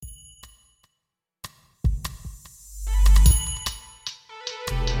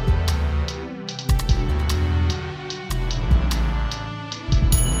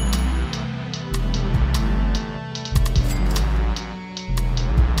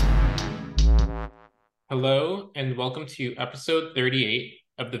Hello, and welcome to episode 38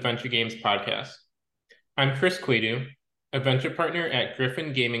 of the Venture Games podcast. I'm Chris Quadu, a venture partner at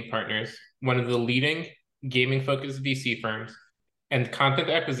Griffin Gaming Partners, one of the leading gaming-focused VC firms, and content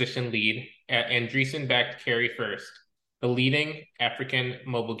acquisition lead at Andreessen-backed Carry First, the leading African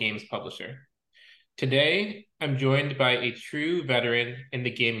mobile games publisher. Today, I'm joined by a true veteran in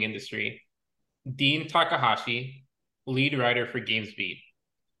the gaming industry, Dean Takahashi, lead writer for GamesBeat.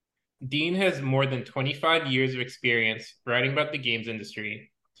 Dean has more than 25 years of experience writing about the games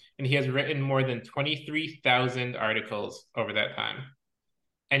industry, and he has written more than 23,000 articles over that time.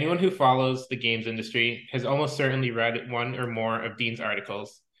 Anyone who follows the games industry has almost certainly read one or more of Dean's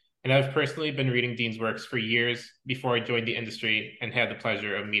articles, and I've personally been reading Dean's works for years before I joined the industry and had the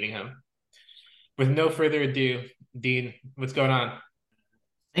pleasure of meeting him. With no further ado, Dean, what's going on?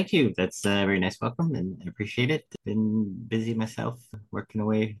 Thank you. That's a very nice welcome and I appreciate it. Been busy myself working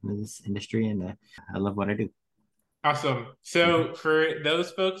away in this industry and I love what I do. Awesome. Mhm. So, for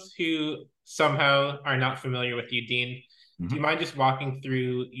those folks who somehow are not familiar with you, Dean, do you Mhm. mind just walking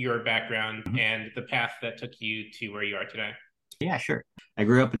through your background Mhm. and the path that took you to where you are today? Yeah, sure. I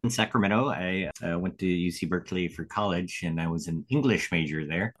grew up in Sacramento. I went to UC Berkeley for college and I was an English major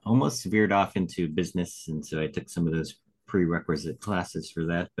there. Almost veered off into business. And so I took some of those prerequisite classes for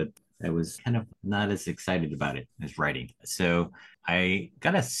that, but I was kind of not as excited about it as writing. So I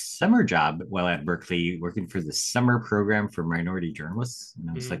got a summer job while at Berkeley working for the summer program for minority journalists. And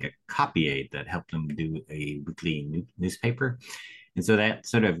I was like Mhm. a copy aide that helped them do a weekly newspaper. And so that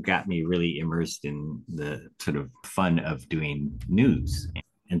sort of got me really immersed in the sort of fun of doing news.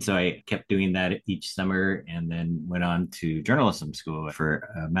 And so I kept doing that each summer and then went on to journalism school for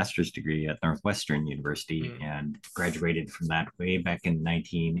a master's degree at Northwestern University Mhm. and graduated from that way back in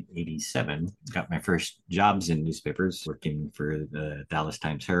 1987. Got my first jobs in newspapers, working for the Dallas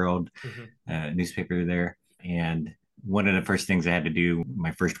Times Herald Mhm. newspaper there. And one of the first things I had to do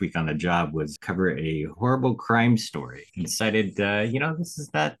my first week on the job was cover a horrible crime story. And decided, this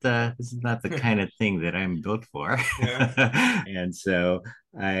is not the kind of thing that I'm built for. Yeah. And so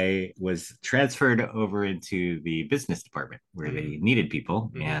I was transferred over into the business department where they Mhm. needed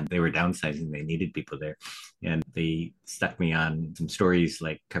people, Mhm. and they were downsizing. They needed people there, and they stuck me on some stories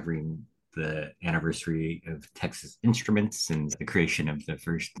like covering the anniversary of Texas Instruments and the creation of the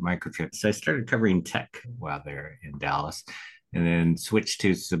first microchip. So I started covering tech while they're in Dallas and then switched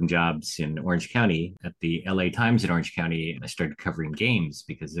to some jobs in Orange County at the LA Times in Orange County. I started covering games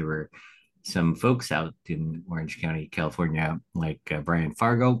because there were some folks out in Orange County, California, like Brian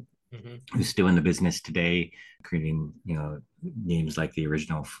Fargo, Mhm. who's still in the business today, creating games like the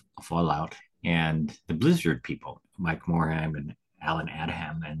original Fallout, and the Blizzard people, Mike Morhaime and Alan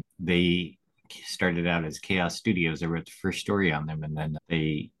Adham, and they started out as Chaos Studios. I wrote the first story on them, and then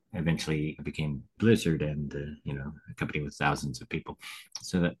they eventually became Blizzard, and a company with thousands of people.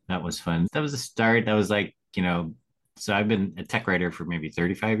 So that was fun. That was a start. That was like so I've been a tech writer for maybe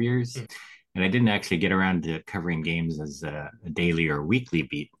 35 years. Mhm. And I didn't actually get around to covering games as a daily or weekly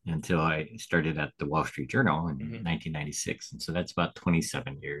beat until I started at the Wall Street Journal in Mhm. 1996. And so that's about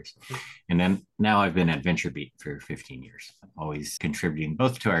 27 years. Mhm. And then now I've been at Venturebeat for 15 years, always contributing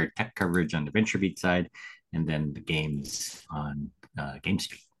both to our tech coverage on the Venturebeat side and then the games on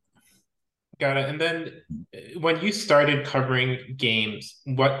GamesBeat. Got it. And then when you started covering games,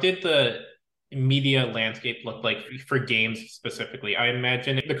 what did the media landscape look like for games specifically? I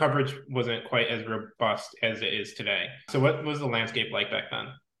imagine the coverage wasn't quite as robust as it is today. So, what was the landscape like back then?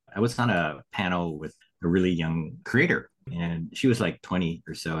 I was on a panel with a really young creator, and she was like 20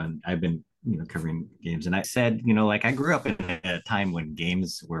 or so, and I've been covering games, and I said, like I grew up in a time when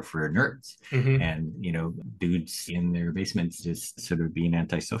games were for nerds, Hmm. and dudes in their basements just sort of being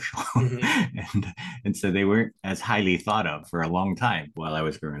antisocial. Hmm. And so they weren't as highly thought of for a long time while I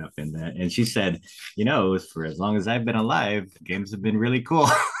was growing up in that. And she said, for as long as I've been alive, games have been really cool.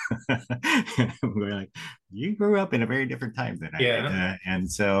 We're like, you grew up in a very different time than I did. Yeah.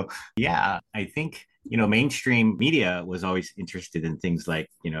 And so, yeah, I think, mainstream media was always interested in things like,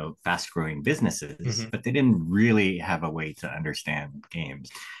 fast growing businesses, Hmm. but they didn't really have a way to understand games.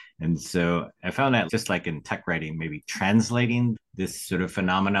 And so I found that just like in tech writing, maybe translating this sort of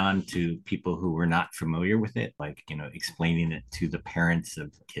phenomenon to people who were not familiar with it, like, explaining it to the parents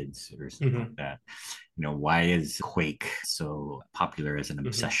of kids or something like Hmm. that. Why is Quake so popular as an Hmm.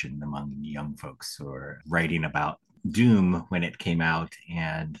 obsession among young folks, or writing about Doom when it came out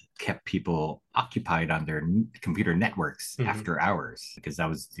and kept people occupied on their computer networks Hmm. after hours because that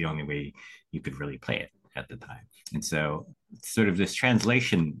was the only way you could really play it at the time. And so, sort of this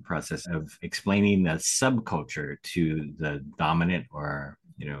translation process of explaining the subculture to the dominant or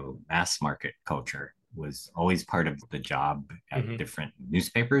mass market culture was always part of the job at Hmm. different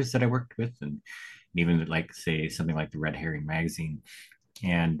newspapers that I worked with, and even like say something like the Red Herring magazine.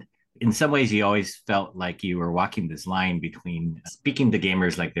 And in some ways, you always felt like you were walking this line between speaking to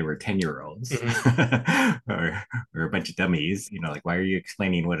gamers like they were 10-year-olds Hmm. or, or a bunch of dummies, like, why are you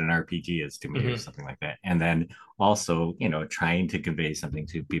explaining what an RPG is to me or Hmm. something like that? And then also, trying to convey something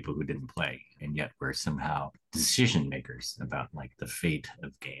to people who didn't play and yet were somehow decision makers about like the fate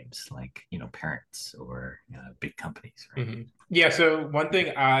of games, like, parents or big companies, right? Hmm. Yeah, so one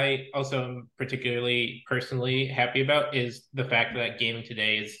thing I also am particularly personally happy about is the fact that gaming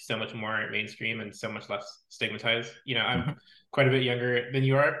today is so much more mainstream and so much less stigmatized. I'm Mm-hmm. quite a bit younger than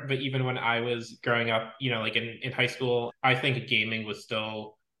you are, but even when I was growing up, like in high school, I think gaming was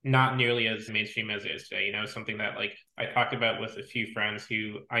still not nearly as mainstream as it is today. Something that like I talked about with a few friends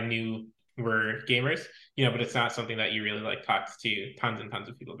who I knew were gamers, but it's not something that you really like talk to tons and tons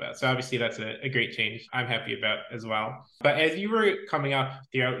of people about. So obviously that's a great change I'm happy about as well. But as you were coming up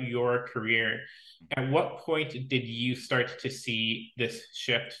throughout your career, at what point did you start to see this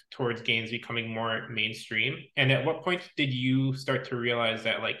shift towards games becoming more mainstream? And at what point did you start to realize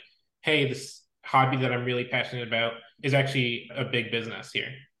that like, hey, this hobby that I'm really passionate about is actually a big business here?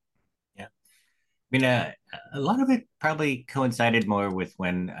 Yeah. I mean, a lot of it probably coincided more with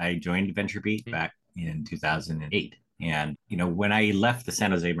when I joined Venturebeat back in 2008. And, when I left the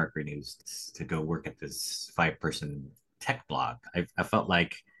San Jose Mercury News to go work at this 5-person tech blog, I felt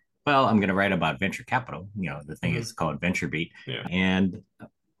like, well, I'm going to write about venture capital. The thing is Mm-hmm. called Venturebeat. Yeah. And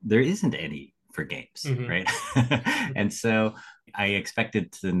there isn't any for games, Mm-hmm. right? And so I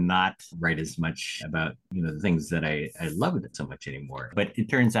expected to not write as much about, the things that I loved so much anymore. But it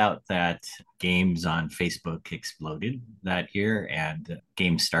turns out that games on Facebook exploded that year, and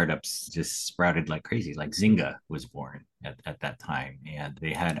game startups just sprouted like crazy. Like Zynga was born at that time, and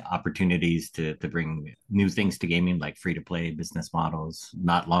they had opportunities to bring new things to gaming, like free to play business models.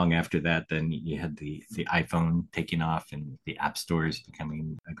 Not long after that, then you had the iPhone taking off and the app stores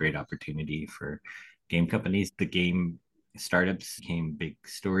becoming a great opportunity for game companies. The game startups became big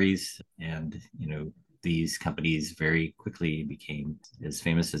stories, and these companies very quickly became as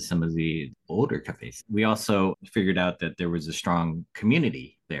famous as some of the older cafes. We also figured out that there was a strong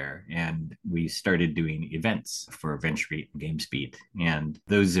community there, and we started doing events for Venturebeat and GamesBeat. And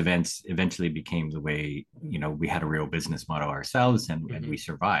those events eventually became the way, we had a real business model ourselves, and Mm-hmm. we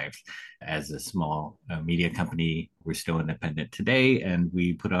survived. As a small media company, we're still independent today, and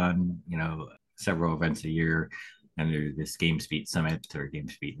we put on, several events a year under this GamesBeat Summit or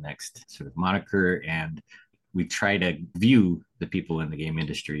GamesBeat Next sort of moniker. And we try to view the people in the game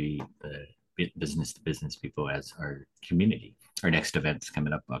industry, the business to business people, as our community. Our next event's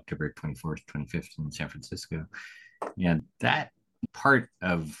coming up October 24th, 25th in San Francisco. And that part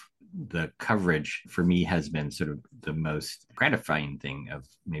of the coverage for me has been sort of the most gratifying thing of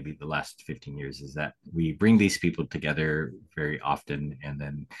maybe the last 15 years, is that we bring these people together very often, and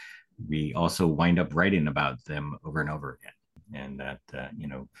then we also wind up writing about them over and over again. And that,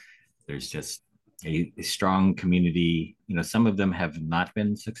 there's just a strong community. Some of them have not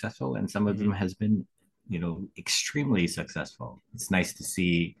been successful, and some of them Mm-hmm. has been, extremely successful. It's nice to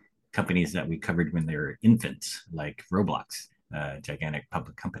see companies that we covered when they were infants, like Roblox, gigantic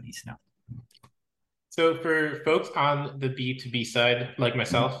public companies now. So for folks on the B2B side, like Mm-hmm.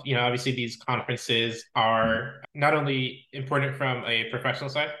 myself, obviously these conferences Mm-hmm. are not only important from a professional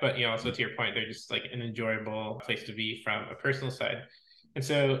side, but also to your point, they're just like an enjoyable place to be from a personal side. And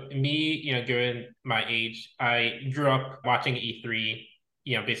so me, given my age, I grew up watching E3,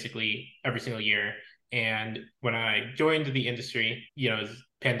 basically every single year. And when I joined the industry, it was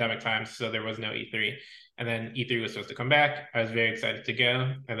pandemic times, so there was no E3. And then E3 was supposed to come back. I was very excited to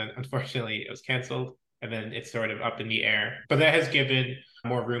go. And then unfortunately, it was canceled, and then it's sort of up in the air. But that has given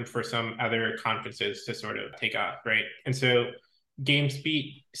more room for some other conferences to sort of take off, right? And so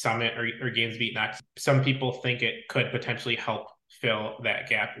GamesBeat Summit or GamesBeat Next, some people think it could potentially help fill that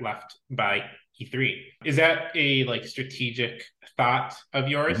gap left by E3. Is that a like strategic thought of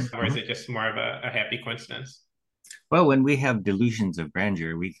yours, or is Mm-hmm. it just more of a happy coincidence? Well, when we have delusions of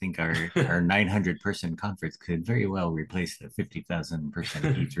grandeur, we think our 900-person conference could very well replace the 50,000-person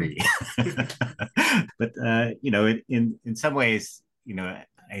E3. But in some ways,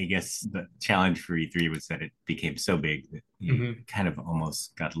 I guess the challenge for E3 was that it became so big that you Mm-hmm. kind of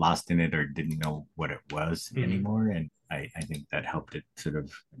almost got lost in it or didn't know what it was Mm-hmm. anymore. And I think that helped it sort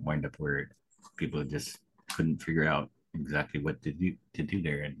of wind up where people just couldn't figure out exactly what to do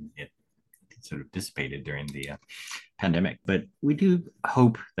there, and it sort of dissipated during the pandemic. But we do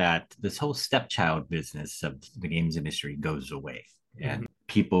hope that this whole stepchild business of the games industry goes away, Mm-hmm. and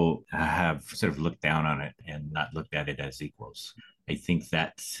people have sort of looked down on it and not looked at it as equals. I think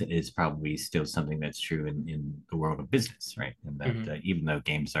that is probably still something that's true in the world of business, right? And that even though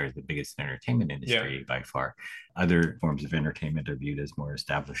games are the biggest entertainment Yeah. industry by far, other forms of entertainment are viewed as more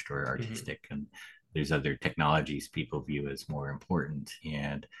established or Hmm. artistic. And there's other technologies people view as more important.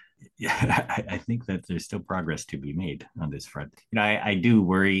 And yeah, I think that there's still progress to be made on this front. I do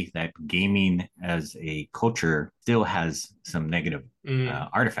worry that gaming as a culture still has some negative Mm.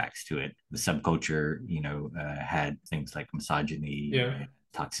 artifacts to it. The subculture, had things like misogyny Yeah. and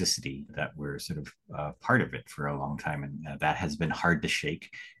toxicity that were sort of part of it for a long time. And that has been hard to shake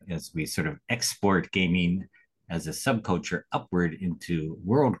as we sort of export gaming as a subculture upward into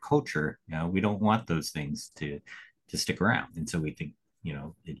world culture. We don't want those things to stick around. And so we think,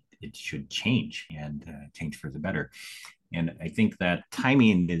 it should change and change for the better. And I think that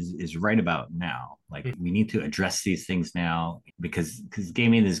timing is right about now. Like Mm. we need to address these things now because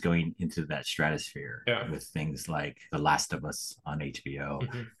gaming is going into that stratosphere Yeah. with things like The Last of Us on HBO,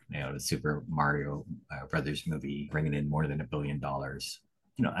 Hmm. the Super Mario Brothers movie bringing in more than $1 billion.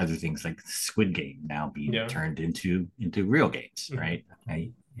 Other things like Squid Game now being Yeah. turned into real games, Hmm. right?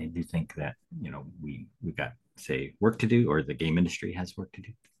 I do think that we've got say work to do, or the game industry has work to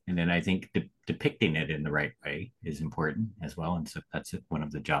do. And then I think depicting it in the right way is important as well. And so that's one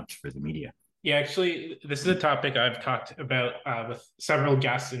of the jobs for the media. Yeah, actually, this is a topic I've talked about with several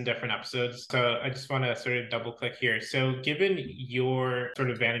guests in different episodes. So I just want to sort of double click here. So, given your sort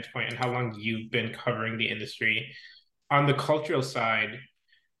of vantage point and how long you've been covering the industry, on the cultural side,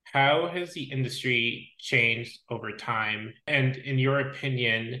 how has the industry changed over time? And in your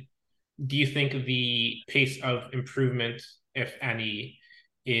opinion, do you think the pace of improvement, if any,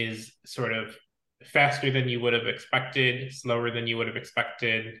 is sort of faster than you would have expected, slower than you would have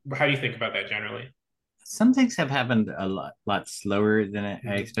expected? How do you think about that generally? Some things have happened a lot slower than I Hmm.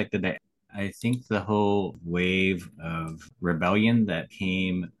 expected. I think the whole wave of rebellion that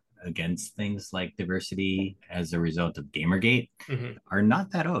came against things like diversity as a result of Gamergate Hmm. are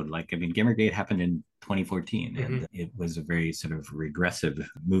not that old. Like, I mean, Gamergate happened in 2014, Hmm. and it was a very sort of regressive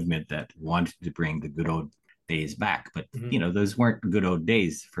movement that wanted to bring the good old days back. But, Hmm. those weren't good old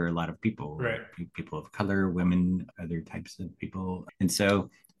days for a lot of people, Right. people of color, women, other types of people. And so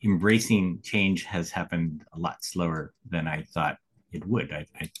embracing change has happened a lot slower than I thought it would. I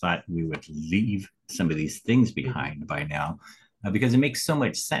thought we would leave some of these things Hmm. behind by now, because it makes so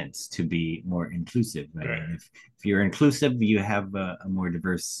much sense to be more inclusive. I Right. mean, if you're inclusive, you have a more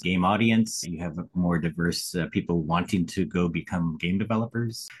diverse game audience, you have a more diverse people wanting to go become game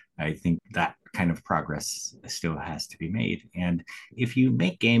developers. I think that kind of progress still has to be made. And if you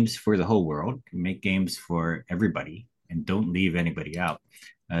make games for the whole world, you make games for everybody, and don't leave anybody out,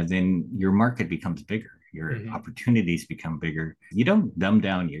 then your market becomes bigger. Your Hmm. opportunities become bigger. You don't dumb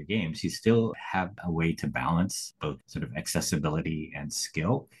down your games. You still have a way to balance both sort of accessibility and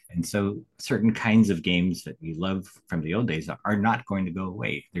skill. And so certain kinds of games that we love from the old days are not going to go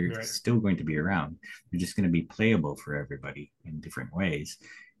away. They're Right. still going to be around. They're just going to be playable for everybody in different ways.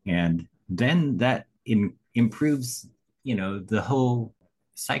 And then that improves, the whole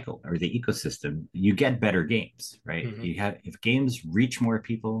cycle or the ecosystem. You get better games, right? Hmm. You have, if games reach more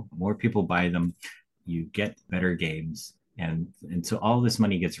people buy them, you get better games. And so all this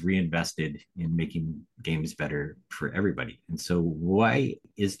money gets reinvested in making games better for everybody. And so why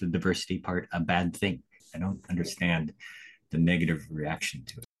is the diversity part a bad thing? I don't understand the negative reaction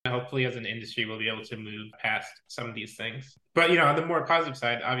to it. Hopefully, as an industry, we'll be able to move past some of these things. But on the more positive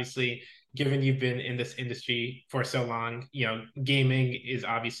side, obviously, given you've been in this industry for so long, gaming is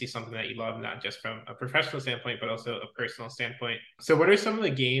obviously something that you love, not just from a professional standpoint, but also a personal standpoint. So, what are some of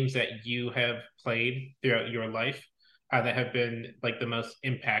the games that you have played throughout your life that have been like the most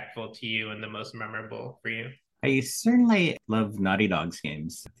impactful to you and the most memorable for you? I certainly love Naughty Dog's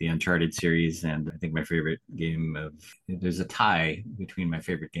games, the Uncharted series, and I think there's a tie between my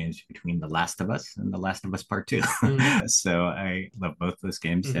favorite games between The Last of Us and The Last of Us Part 2. Mm-hmm. So I love both those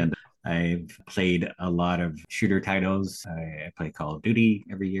games, Mm-hmm. and I've played a lot of shooter titles. I play Call of Duty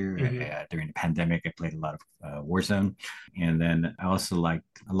every year. Mm-hmm. During the pandemic, I played a lot of Warzone. And then I also liked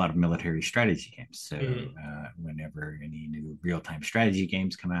a lot of military strategy games. So Mm-hmm. whenever any new real time strategy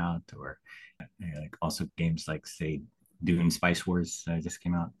games come out, or like also games like say Dune Spice Wars just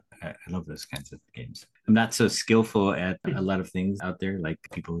came out. I love those kinds of games. I'm not so skillful at a lot of things out there, like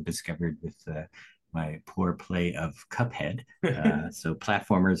people discovered with my poor play of Cuphead. So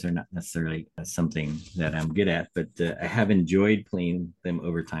platformers are not necessarily something that I'm good at, but I have enjoyed playing them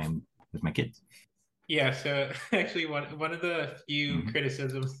over time with my kids. Yeah, so actually one of the few Mm-hmm.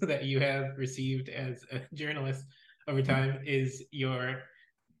 criticisms that you have received as a journalist over time is your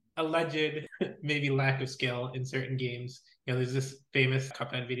alleged maybe lack of skill in certain games. There's this famous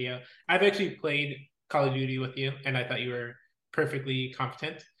Cuphead video. I've actually played Call of Duty with you, and I thought you were perfectly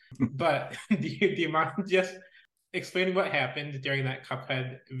competent. But the amount of just explaining what happened during that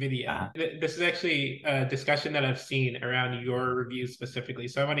Cuphead video. Uh-huh. This is actually a discussion that I've seen around your review specifically.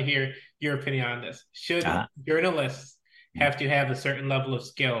 So I want to hear your opinion on this. Should Uh-huh. journalists have to have a certain level of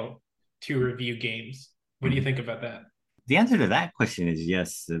skill to review games? What do you think about that? The answer to that question is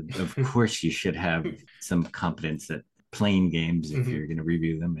yes. Of course, you should have some competence at playing games if Mhm, you're going to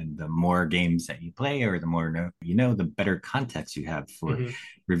review them. And the more games that you play, or the more you know, the better context you have for mhm,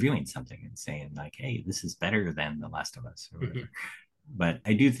 reviewing something and saying like, "Hey, this is better than The Last of Us" or mhm, whatever. But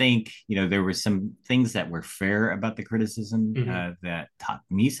I do think there were some things that were fair about the criticism mhm, that taught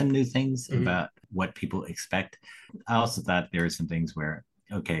me some new things mhm. about what people expect. I also thought there were some things where,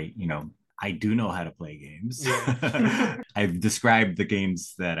 okay, I do know how to play games. Yeah. I've described the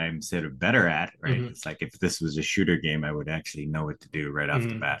games that I'm sort of better at, right? Mhm, It's like if this was a shooter game, I would actually know what to do right off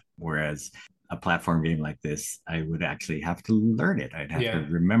the mhm. bat. Whereas a platform game like this, I would actually have to learn it. I'd have to Yeah.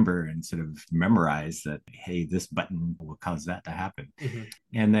 remember and sort of memorize that, hey, this button will cause that to happen. Mhm,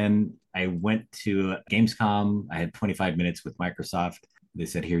 And then I went to Gamescom. I had 25 minutes with Microsoft. They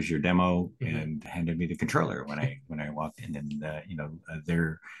said, "Here's your demo," mhm, and handed me the controller when I walked in. And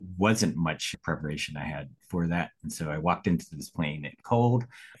there wasn't much preparation I had for that, and so I walked into this playing it cold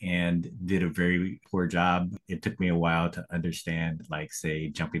and did a very poor job. It took me a while to understand, like, say,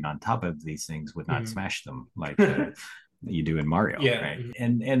 jumping on top of these things would not mhm. smash them, like you do in Mario, Yeah. right?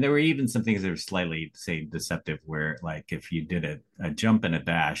 Mhm, And there were even some things that were slightly, say, deceptive, where like if you did a jump and a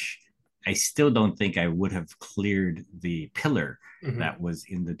dash, I still don't think I would have cleared the pillar mhm. that was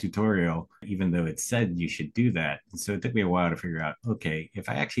in the tutorial, even though it said you should do that. And so it took me a while to figure out, okay, if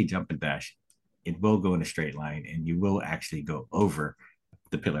I actually jump and dash, it will go in a straight line and you will actually go over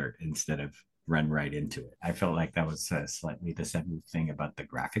the pillar instead of run right into it. I felt like that was a slightly deceptive thing about the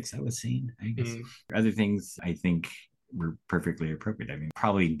graphics I was seeing, I guess. Mhm. Other things I think were perfectly appropriate. I mean,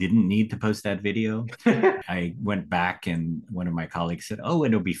 probably didn't need to post that video. I went back and one of my colleagues said, "Oh,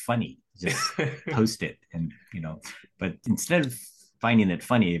 it'll be funny. Just post it." And, but instead of finding it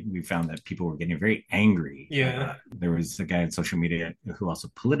funny, we found that people were getting very angry. Yeah. There was a guy on social media who also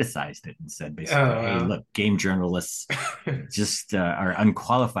politicized it and said Oh, basically, "Hey, wow. look, game journalists just are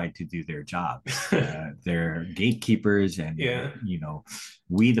unqualified to do their jobs. They're gatekeepers, and Yeah.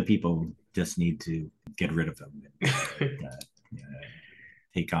 we the people just need to get rid of them and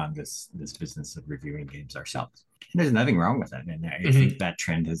take on this business of reviewing games ourselves. And there's nothing wrong with that, and I think Mhm, that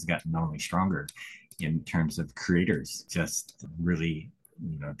trend has gotten only stronger in terms of creators just really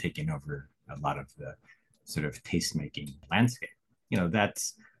taking over a lot of the sort of taste making landscape.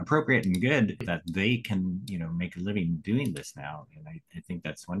 That's appropriate and good that they can make a living doing this now, and I think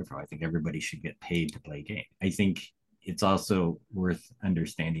that's wonderful. I think everybody should get paid to play games. I think it's also worth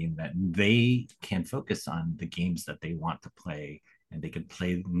understanding that they can focus on the games that they want to play, and they could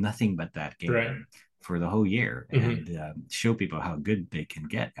play nothing but that right. game for the whole year Mhm, and show people how good they can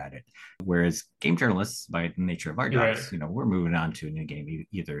get at it. Whereas game journalists, by the nature of our right. jobs, we're moving on to a new game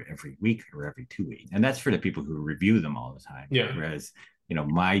either every week or every 2 weeks, and that's for the people who review them all the time. Yeah. Whereas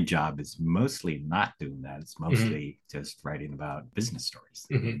my job is mostly not doing that. It's Mhm, mostly just writing about business stories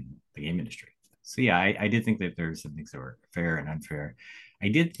mhm, in the game industry. So yeah, I did think that there were some things that were fair and unfair. I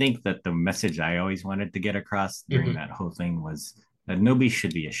did think that the message I always wanted to get across during mhm. that whole thing was that nobody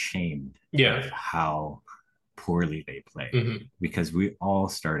should be ashamed Yeah. of how poorly they play, Mhm, because we all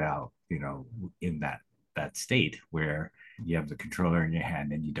start out, in that state where you have the controller in your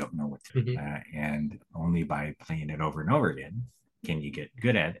hand and you don't know what to mhm. and only by playing it over and over again can you get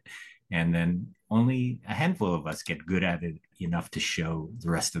good at it. And then only a handful of us get good at it enough to show the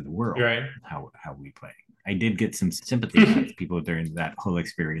rest of the world Right. how we play. I did get some sympathy out of people during that whole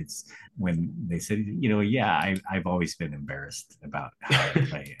experience when they said, yeah, I've always been embarrassed about how I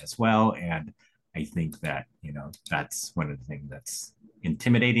play as well. And I think that, that's one of the things that's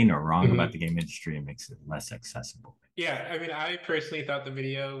intimidating or wrong about Mhm. the game industry and makes it less accessible. Yeah, I mean, I personally thought the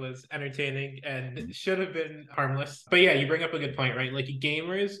video was entertaining and should have been harmless. But yeah, you bring up a good point, right? Like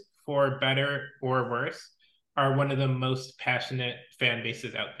gamers, for better or worse, are one of the most passionate fan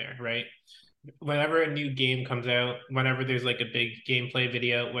bases out there, right? Whenever a new game comes out, whenever there's like a big gameplay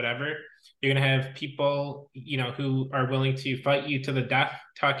video, whatever, you're gonna have people, who are willing to fight you to the death,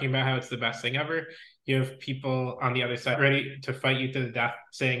 talking about how it's the best thing ever. You have people on the other side ready to fight you to the death,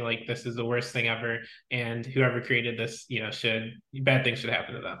 saying like this is the worst thing ever, and whoever created this, should bad things should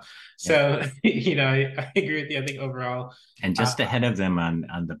happen to them. Yeah. So, I agree with you. I think overall, And just ahead of them on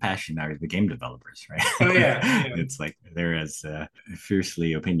the passion are the game developers, right? oh yeah, yeah, It's like they're as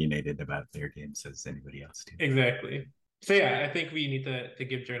fiercely opinionated about their games as anybody else do. exactly. So yeah, I think we need to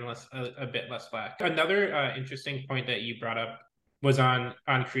give journalists a bit less slack. Another interesting point that you brought up was on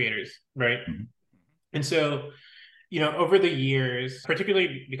creators, right? Mm-hmm. And so, over the years,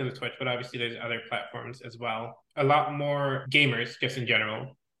 particularly because of Twitch, but obviously there's other platforms as well, a lot more gamers, just in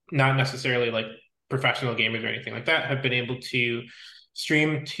general, not necessarily like professional gamers or anything like that, have been able to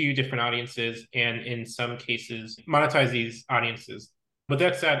stream to different audiences and in some cases monetize these audiences. With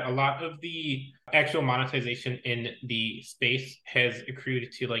that said, a lot of the actual monetization in the space has accrued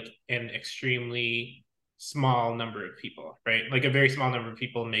to like an extremely small number of people, right? Like a very small number of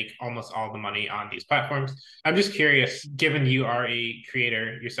people make almost all the money on these platforms. I'm just curious, given you are a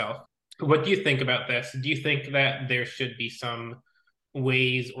creator yourself, what do you think about this? Do you think that there should be some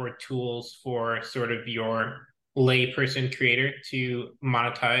ways or tools for sort of your layperson creator to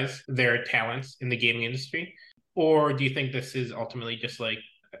monetize their talents in the gaming industry? Or do you think this is ultimately just like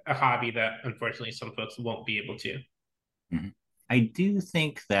a hobby that unfortunately some folks won't be able to? Mm-hmm. I do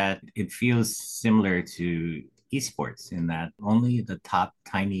think that it feels similar to esports in that only the top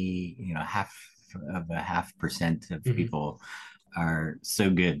tiny, half of a half percent of Mm-hmm. people are so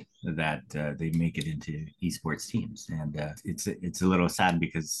good that they make it into esports teams, and it's a little sad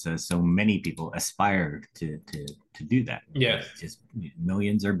because so many people aspire to do that. Yes. There's just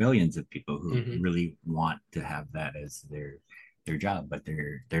millions or billions of people who Mm-hmm. really want to have that as their job, but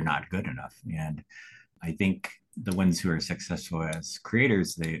they're not good enough. And I think the ones who are successful as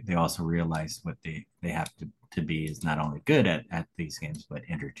creators, they also realize what they have to be is not only good at these games, but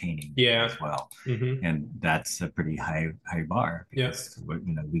entertaining Yeah. as well. Mm-hmm. And that's a pretty high bar Yeah. because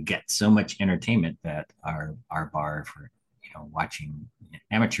we get so much entertainment that our bar for watching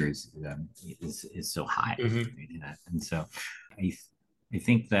amateurs is so high. Mm-hmm. Right? And so I I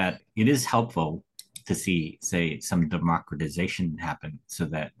think that it is helpful to see, say, some democratization happen so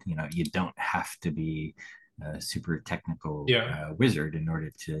that you don't have to be a super technical Yeah. wizard in order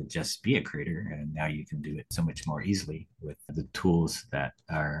to just be a creator, and now you can do it so much more easily with the tools that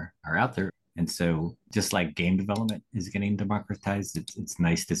are out there. And so, just like game development is getting democratized, it's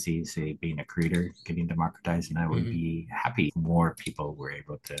nice to see, say, being a creator getting democratized. And I would Mm-hmm. be happy more people were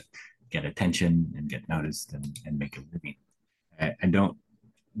able to get attention and get noticed and make a living. I don't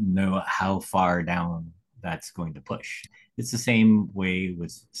know how far down that's going to push. It's the same way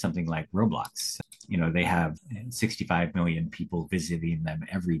with something like Roblox. They have 65 million people visiting them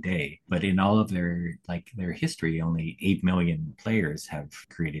every day, but in all of their history, only 8 million players have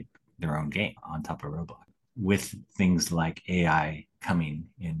created their own game on top of Roblox. With things like AI coming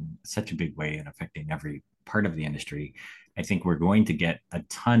in such a big way and affecting every part of the industry, I think we're going to get a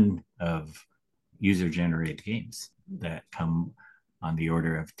ton of user generated games that come on the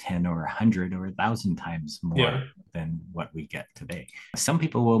order of 10 or 100 or 1,000 times Yeah. more than what we get today. Some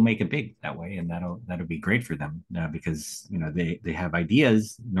people will make it big that way, and that'll be great for them because they have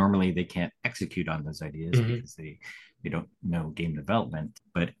ideas. Normally, they can't execute on those ideas Mm-hmm. because they don't know game development.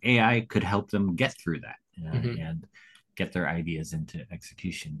 But AI could help them get through that Mm-hmm. and get their ideas into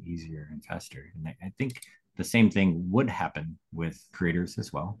execution easier and faster. And I think the same thing would happen with creators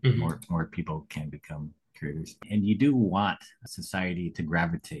as well. Mm-hmm. More people can become creators, and you do want society to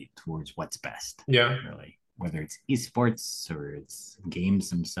gravitate towards what's best, Yeah. really, whether it's esports or it's games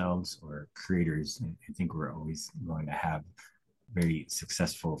themselves or creators. I think we're always going to have very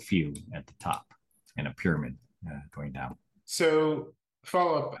successful few at the top and a pyramid going down. So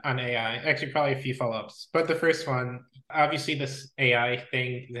follow up on AI, actually probably a few follow-ups. But the first one, obviously this AI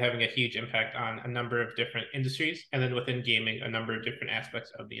thing is having a huge impact on a number of different industries, and then within gaming, a number of different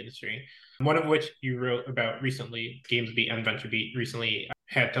aspects of the industry. One of which you wrote about recently, GamesBeat and Venturebeat recently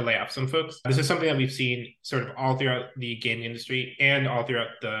had to lay off some folks. This is something that we've seen sort of all throughout the gaming industry and all throughout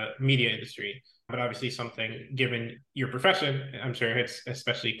the media industry. But obviously something, given your profession, I'm sure it's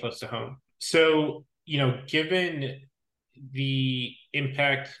especially close to home. So, given the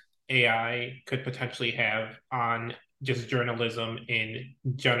impact AI could potentially have on just journalism in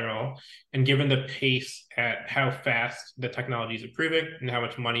general, and given the pace at how fast the technology is improving and how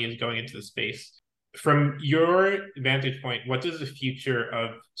much money is going into the space, from your vantage point, what does the future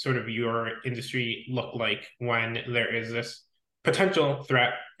of sort of your industry look like when there is this potential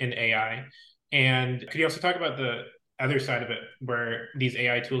threat in AI? And could you also talk about the other side of it, where these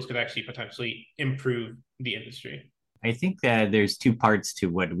AI tools could actually potentially improve the industry? I think that there's two parts to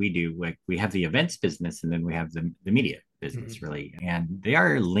what we do. Like we have the events business and then we have the media business, Hmm. really. And they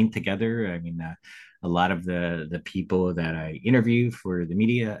are linked together. I mean, a lot of the people that I interview for the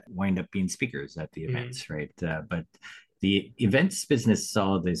media wind up being speakers at the Hmm. events, right? But the events business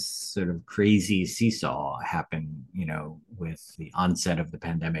saw this sort of crazy seesaw happen, with the onset of the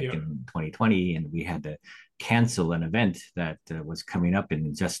pandemic Yeah. in 2020, and we had to cancel an event that was coming up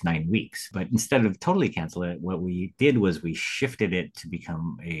in just 9 weeks. But instead of totally cancel it, what we did was we shifted it to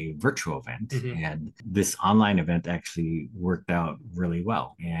become a virtual event. Hmm. And this online event actually worked out really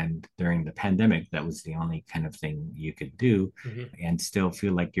well. And during the pandemic, that was the only kind of thing you could do Hmm. and still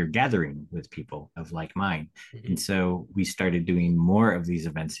feel like you're gathering with people of like mind. And Hmm. so we started doing more of these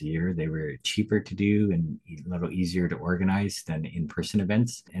events a year. They were cheaper to do and a little easier to organize than in person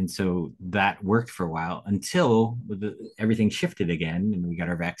events. And so that worked for a while until everything shifted again and we got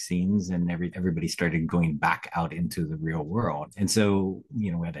our vaccines and everybody started going back out into the real world. And so, we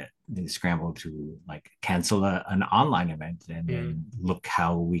had to scramble to like cancel an online event and then look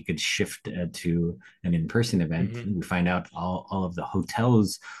how we could shift to an in-person event. Hmm. And we find out all of the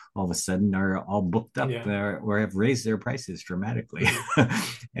hotels all of a sudden are all booked up Yeah. or have raised their prices dramatically. Hmm.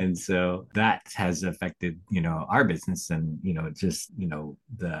 And so that has affected, our business and, just,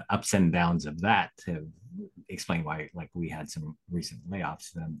 the ups and downs of that have explained why like we had some recent layoffs.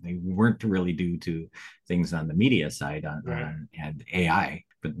 They weren't really due to things on the media side Right. and AI,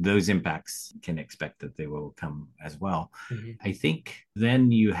 but those impacts can expect that they will come as well. Hmm. I think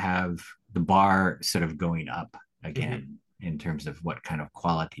then you have the bar sort of going up Hmm. again in terms of what kind of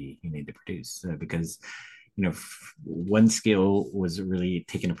quality you need to produce because one skill was really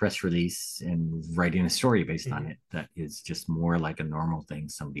taking a press release and writing a story based on Hmm. it that is just more like a normal thing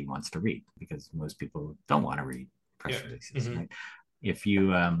somebody wants to read because most people don't want to read Yeah. press releases, Hmm. right? If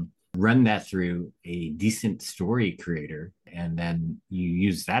you run that through a decent story creator and then you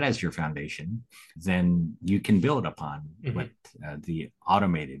use that as your foundation, then you can build upon what Hmm. the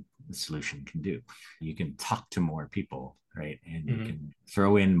automated solution can do. You can talk to more people, right? And you Hmm. can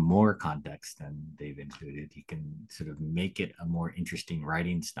throw in more context than they've included. You can sort of make it a more interesting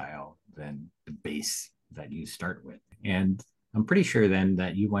writing style than the base that you start with. And I'm pretty sure then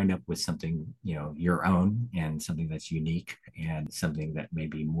that you wind up with something, your own and something that's unique and something that may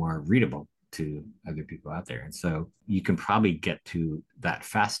be more readable to other people out there. And so you can probably get to that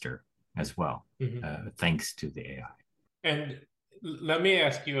faster as well, Hmm. thanks to the AI. And let me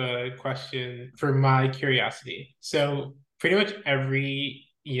ask you a question for my curiosity. So, pretty much every,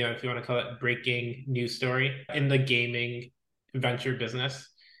 if you want to call it breaking news story in the gaming venture business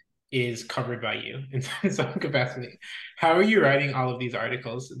is covered by you in some capacity. How are you writing all of these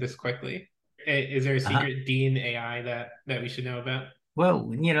articles this quickly? Is there a Uh-huh. secret Dean AI that we should know about? Well,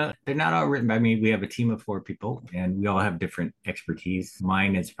 they're not all written by me. We have a team of 4 people and we all have different expertise.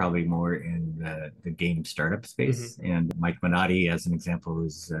 Mine is probably more in the game startup Hmm. space. And Mike Minotti, as an example,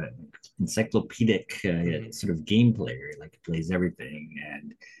 is encyclopedic Hmm. sort of game player, like he plays everything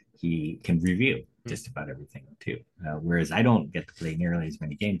and he can review Hmm. just about everything too. Whereas I don't get to play nearly as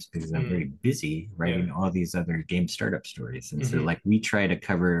many games because I'm very Hmm. busy Yeah. writing all these other game startup stories. And so, Hmm. like, we try to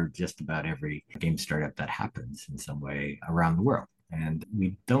cover just about every game startup that happens in some way around the world. And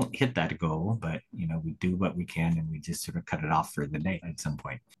we don't hit that goal, but we do what we can and we just sort of cut it off for the day at some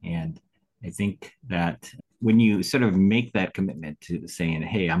point. And I think that when you sort of make that commitment to saying,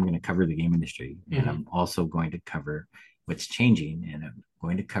 hey, I'm going to cover the game industry and Hmm. I'm also going to cover what's changing and I'm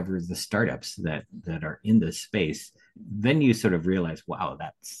going to cover the startups that are in this space, then you sort of realize, wow,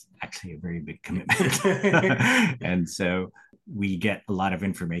 that's actually a very big commitment. And so we get a lot of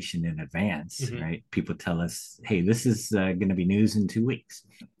information in advance, Hmm. right? People tell us, hey, this is going to be news in 2 weeks.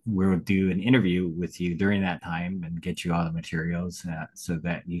 We'll do an interview with you during that time and get you all the materials so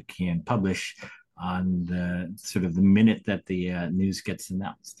that you can publish on the sort of the minute that the news gets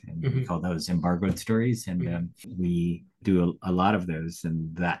announced. And we Hmm. call those embargoed stories. And Hmm. we do a lot of those.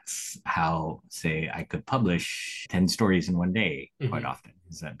 And that's how, say, I could publish 10 stories in one day quite Hmm. often.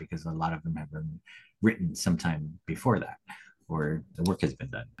 Is that because a lot of them have been written sometime before that, or the work has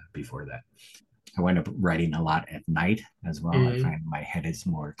been done before that. I wind up writing a lot at night as well. I Hmm. find my head is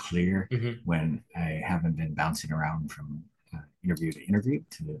more clear Hmm. when I haven't been bouncing around from interview to interview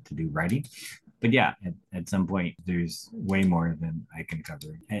to do writing. But yeah, at some point, there's way more than I can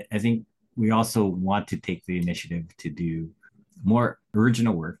cover. I think we also want to take the initiative to do more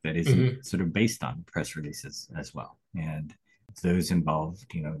original work that isn't Hmm. sort of based on press releases as well. And those involve,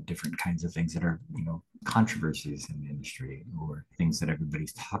 different kinds of things that are, controversies in the industry or things that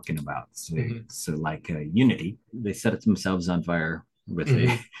everybody's talking about. So like Unity, they set themselves on fire with a,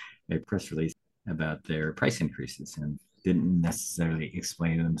 Hmm. a press release. about their price increases and didn't necessarily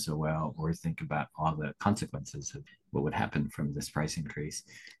explain them so well or think about all the consequences of what would happen from this price increase.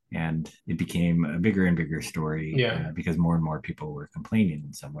 And it became a bigger and bigger story Yeah. because more and more people were complaining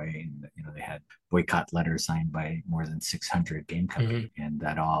in some way. And they had boycott letters signed by more than 600 game companies, and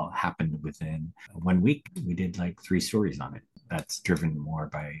that all happened within 1 week. We did like 3 stories on it. That's driven more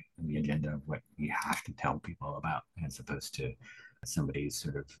by the agenda of what we have to tell people about, as opposed to somebody's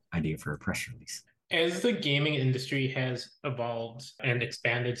sort of idea for a press release. As the gaming industry has evolved and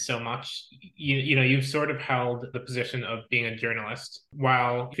expanded so much, you've sort of held the position of being a journalist.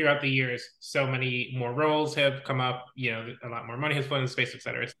 While throughout the years, so many more roles have come up, a lot more money has flown in space, et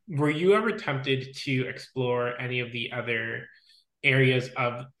cetera. Were you ever tempted to explore any of the other areas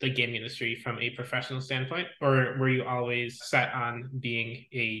of the gaming industry from a professional standpoint, or were you always set on being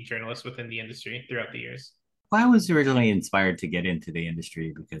a journalist within the industry throughout the years? Well, I was originally inspired to get into the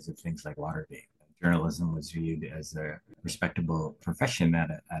industry because of things like Watergate. Journalism was viewed as a respectable profession at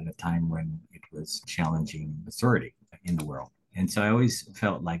a time when it was challenging authority in the world. And so I always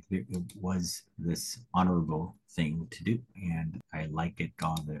felt like it was this honorable thing to do. And I like it,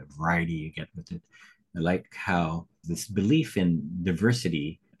 all the variety you get with it. I like how this belief in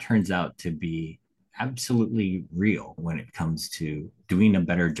diversity turns out to be absolutely real when it comes to doing a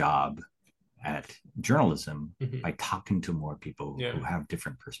better job at journalism by talking to more people who have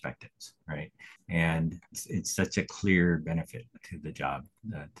different perspectives, right? And it's such a clear benefit to the job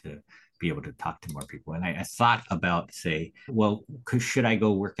to be able to talk to more people. And I thought about, say, well, should I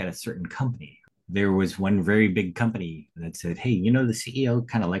go work at a certain company? There was one very big company that said, hey, the CEO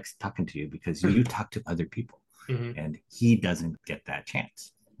kind of likes talking to you because you talk to other people, and he doesn't get that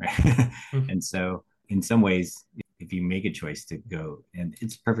chance, right? And so in some ways, if you make a choice to go, and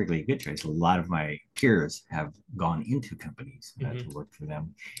it's perfectly a good choice. A lot of my peers have gone into companies to work for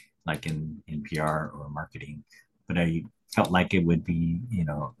them, like in PR or marketing. But I felt like it would be,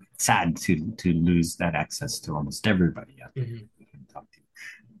 sad to lose that access to almost everybody out there we can talk to.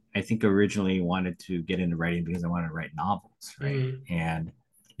 I think originally wanted to get into writing because I wanted to write novels, right? And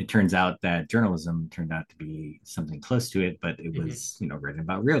it turns out that journalism turned out to be something close to it, but it was, written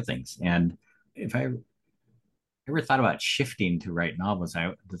about real things. And if I ever thought about shifting to write novels,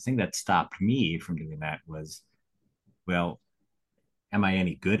 the thing that stopped me from doing that was, well, am I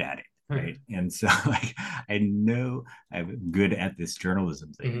any good at it? Right. And so like I know I'm good at this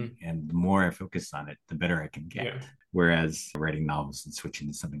journalism thing. And the more I focus on it, the better I can get. Yeah. Whereas writing novels and switching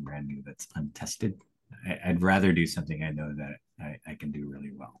to something brand new that's untested, I'd rather do something I know that I can do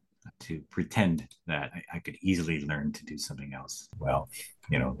really well. To pretend that I could easily learn to do something else, well,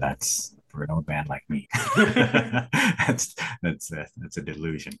 that's for an old man like me. that's a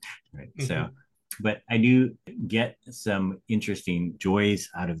delusion, right? So, but I do get some interesting joys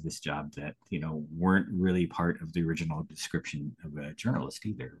out of this job that weren't really part of the original description of a journalist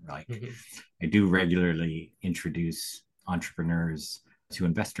either. Like I do regularly introduce entrepreneurs to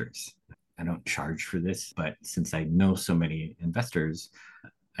investors. I don't charge for this, but since I know so many investors,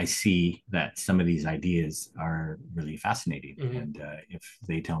 I see that some of these ideas are really fascinating. And if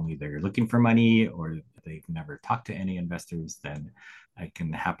they tell me they're looking for money or they've never talked to any investors, then I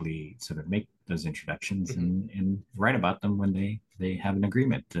can happily sort of make those introductions and write about them when they have an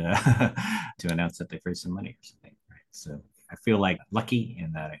agreement to announce that they've raised some money or something. Right. So I feel like lucky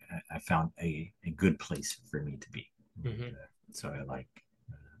in that I found a good place for me to be. So I like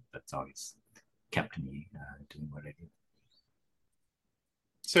that's always kept me doing what I do.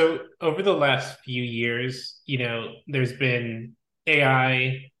 So over the last few years, there's been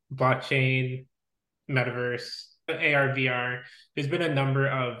AI, blockchain, metaverse, AR, VR. There's been a number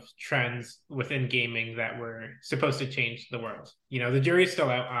of trends within gaming that were supposed to change the world. The jury's still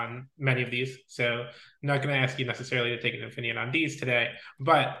out on many of these, so I'm not going to ask you necessarily to take an opinion on these today.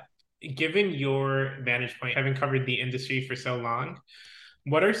 But given your vantage point, having covered the industry for so long,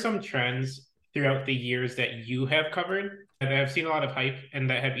 what are some trends throughout the years that you have covered that have seen a lot of hype and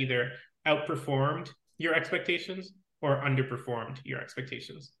that have either outperformed your expectations or underperformed your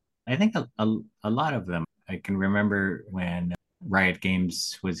expectations? I think a lot of them. I can remember when Riot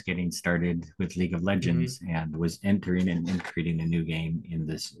Games was getting started with League of Legends and was entering and creating a new game in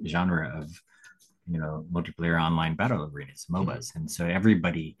this genre of, multiplayer online battle arenas, MOBAs. And so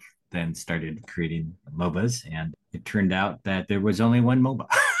everybody then started creating MOBAs, and it turned out that there was only one MOBA.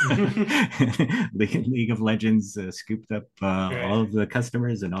 League of Legends scooped up all of the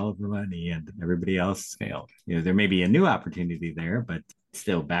customers and all of the money, and everybody else failed. There may be a new opportunity there, but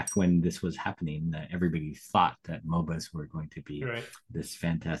still back when this was happening, everybody thought that MOBAs were going to be Right. this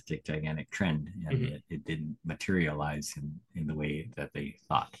fantastic, gigantic trend, and Hmm. it didn't materialize in the way that they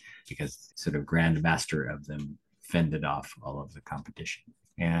thought because sort of grandmaster of them fended off all of the competition.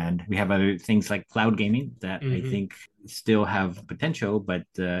 And we have other things like cloud gaming that I Hmm. think still have potential, but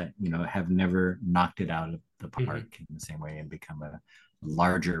have never knocked it out of the Hmm. park in the same way and become a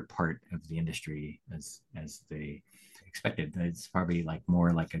larger part of the industry as they expected. It's probably like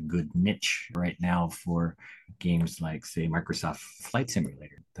more like a good niche right now for games like, say, Microsoft Flight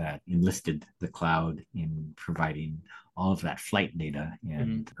Simulator that enlisted the cloud in providing all of that flight data Hmm.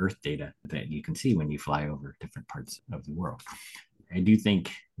 and Earth data that you can see when you fly over different parts of the world. I do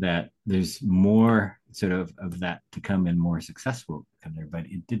think that there's more of that to come and more successful come there, but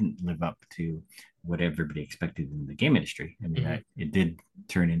it didn't live up to what everybody expected in the game industry. I mean, Hmm. it did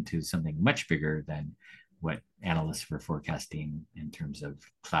turn into something much bigger than what analysts were forecasting in terms of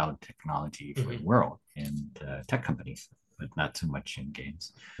cloud technology for the Hmm. world and tech companies, but not so much in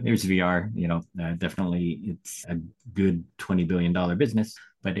games. There's VR, definitely it's a good $20 billion business,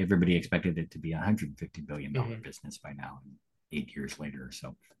 but everybody expected it to be a $150 billion Hmm. business by now. 8 years later or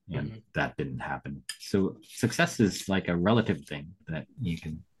so. And Hmm. that didn't happen. So success is like a relative thing that you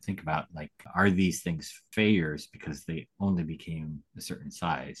can think about. Like, are these things failures because they only became a certain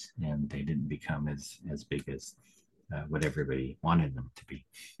size and they didn't become as big as what everybody wanted them to be?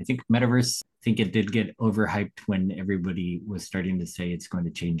 I think metaverse. I think it did get overhyped when everybody was starting to say it's going to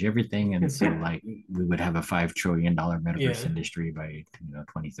change everything, and so like we would have a $5 trillion metaverse Yeah. industry by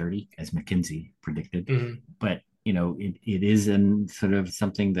 2030, as McKinsey predicted. Hmm. But it is in sort of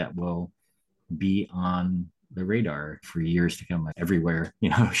something that will be on the radar for years to come. Everywhere,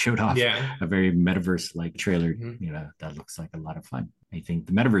 showed off Yeah. a very metaverse like trailer, Hmm. that looks like a lot of fun. I think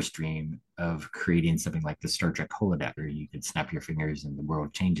the metaverse dream of creating something like the Star Trek holodeck where you could snap your fingers and the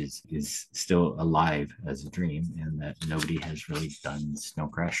world changes is still alive as a dream, and that nobody has really done Snow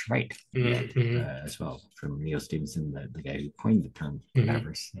Crash right yet, Hmm. as well. From Neil Stevenson, the guy who coined the term Hmm.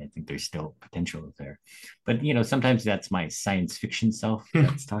 metaverse, I think there's still potential there. But sometimes that's my science fiction self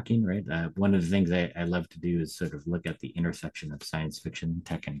that's talking, right? One of the things I love to do is sort of look at the intersection of science fiction,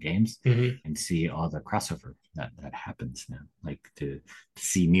 tech, and games, Hmm. and see all the crossover that happens now. Like to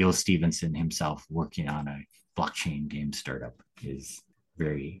see Neil Stevenson himself working on a blockchain game startup is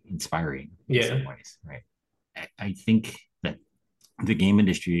very inspiring in Yeah. some ways, right? I think that the game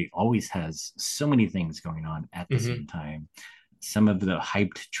industry always has so many things going on at the Hmm. same time. Some of the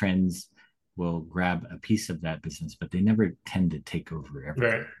hyped trends will grab a piece of that business, but they never tend to take over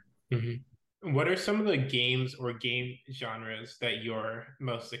Right. everything. Hmm. What are some of the games or game genres that you're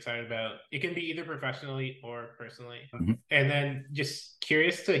most excited about? It can be either professionally or personally. Mm-hmm. And then just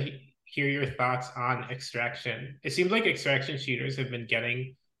curious to hear your thoughts on extraction. It seems like extraction shooters have been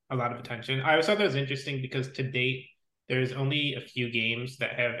getting a lot of attention. I always thought that was interesting because to date, there's only a few games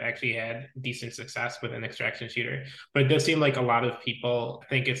that have actually had decent success with an extraction shooter. But it does seem like a lot of people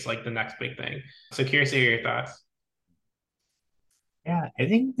think it's like the next big thing. So curious to hear your thoughts. Yeah, I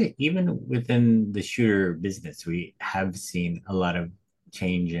think that even within the shooter business, we have seen a lot of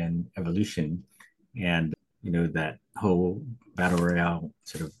change and evolution. And, that whole battle royale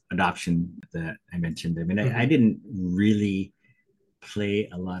sort of adoption that I mentioned. I mean, I Hmm. didn't really play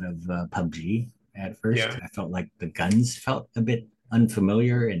a lot of PUBG at first. Yeah. I felt like the guns felt a bit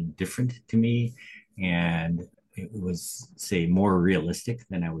unfamiliar and different to me. And it was, say, more realistic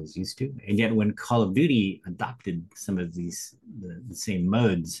than I was used to. And yet, when Call of Duty adopted some of the same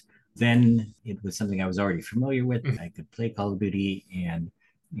modes, then it was something I was already familiar with. I could play Call of Duty and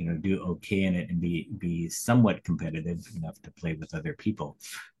do okay in it and be somewhat competitive enough to play with other people.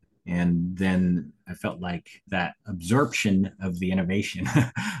 And then I felt like that absorption of the innovation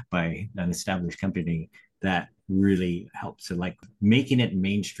by an established company that really helped. So, like, making it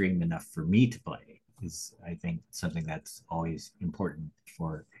mainstream enough for me to play is, I think, something that's always important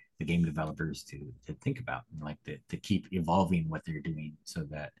for the game developers to think about and like to keep evolving what they're doing so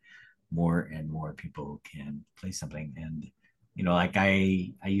that more and more people can play something. And like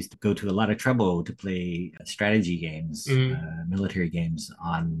I used to go to a lot of trouble to play strategy games, Mm. military games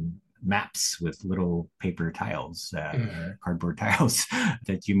on maps with little paper tiles, Mm. cardboard tiles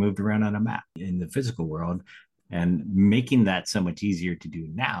that you moved around on a map in the physical world. And making that so much easier to do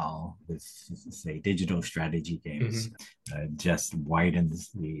now with, say, digital strategy games Mhm. just widens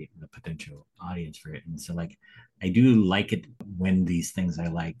the potential audience for it. And so, like, I do like it when these things I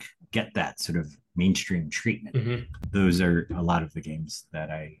like get that sort of mainstream treatment. Mhm. Those are a lot of the games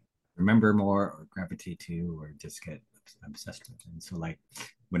that I remember more or gravitate to or just get obsessed with. And so, like,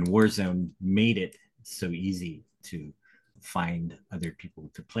 when Warzone made it so easy to find other people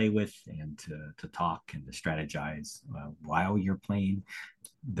to play with and to talk and to strategize while you're playing,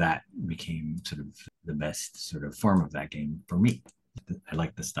 that became sort of the best sort of form of that game for me. I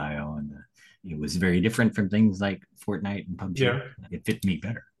like the style, and it was very different from things like Fortnite and PUBG. Yeah. It fit me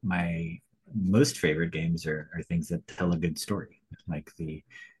better. My most favorite games are things that tell a good story, like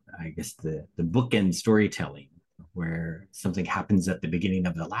I guess the bookend storytelling, where something happens at the beginning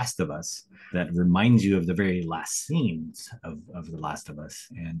of The Last of Us that reminds you of the very last scenes of The Last of Us,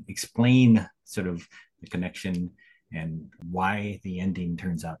 and explain sort of the connection and why the ending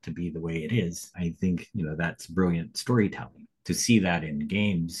turns out to be the way it is. I think, that's brilliant storytelling. To see that in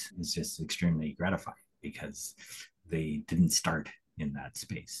games is just extremely gratifying, because they didn't start in that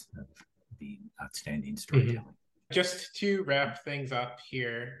space of being outstanding storytelling. Mm-hmm. Just to wrap things up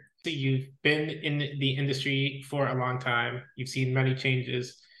here, so you've been in the industry for a long time. You've seen many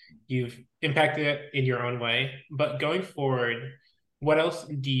changes. You've impacted it in your own way. But going forward, what else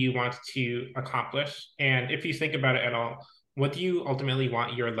do you want to accomplish? And if you think about it at all, what do you ultimately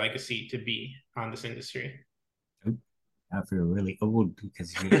want your legacy to be on this industry? I feel really old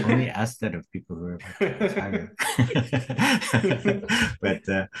because you only ask that of people who are about to retire.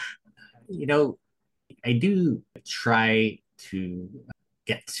 But I do try to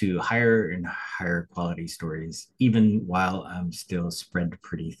get to higher and higher quality stories, even while I'm still spread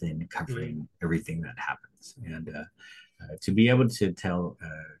pretty thin, covering everything that happens. And to be able to tell a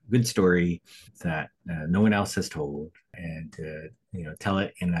good story that no one else has told, and to tell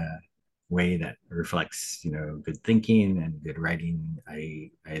it in a way that reflects good thinking and good writing,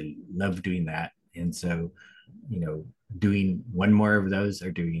 I love doing that. And so doing one more of those,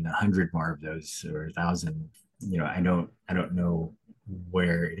 or doing 100 more of those, or 1,000, I don't know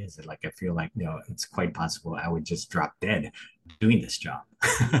where it is. Like, I feel like it's quite possible I would just drop dead doing this job.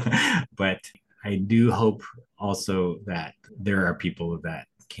 But I do hope also that there are people that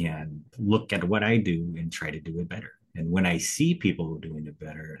can look at what I do and try to do it better. And when I see people doing it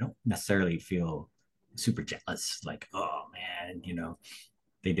better, I don't necessarily feel super jealous, like, oh man,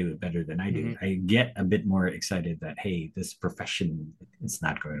 they do it better than I do. I get a bit more excited that, hey, this profession is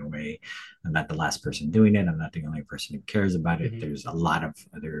not going away. I'm not the last person doing it. I'm not the only person who cares about it. There's a lot of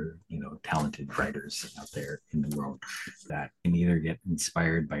other, talented writers out there in the world that can either get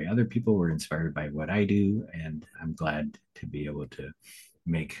inspired by other people or inspired by what I do. And I'm glad to be able to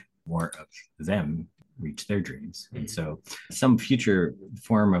make more of them reach their dreams. And so some future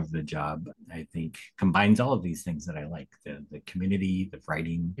form of the job, I think, combines all of these things that I like: the community, the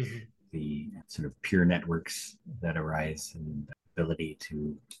writing, the sort of peer networks that arise, and the ability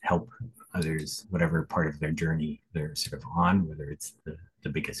to help others, whatever part of their journey they're sort of on, whether it's the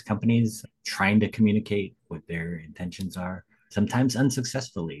biggest companies trying to communicate what their intentions are, sometimes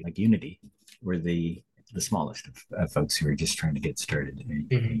unsuccessfully, like Unity, or the smallest of folks who are just trying to get started.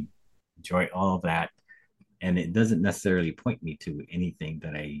 I enjoy all of that. And it doesn't necessarily point me to anything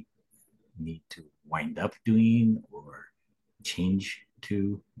that I need to wind up doing or change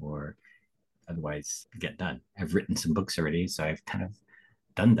to, or otherwise get done. I've written some books already, so I've kind of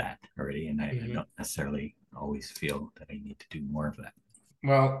done that already, and I don't necessarily always feel that I need to do more of that.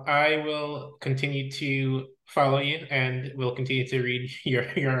 Well, I will continue to follow you, and will continue to read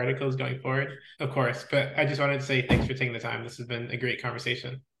your articles going forward, of course. But I just wanted to say thanks for taking the time. This has been a great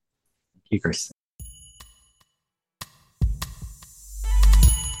conversation. Thank you, Chris.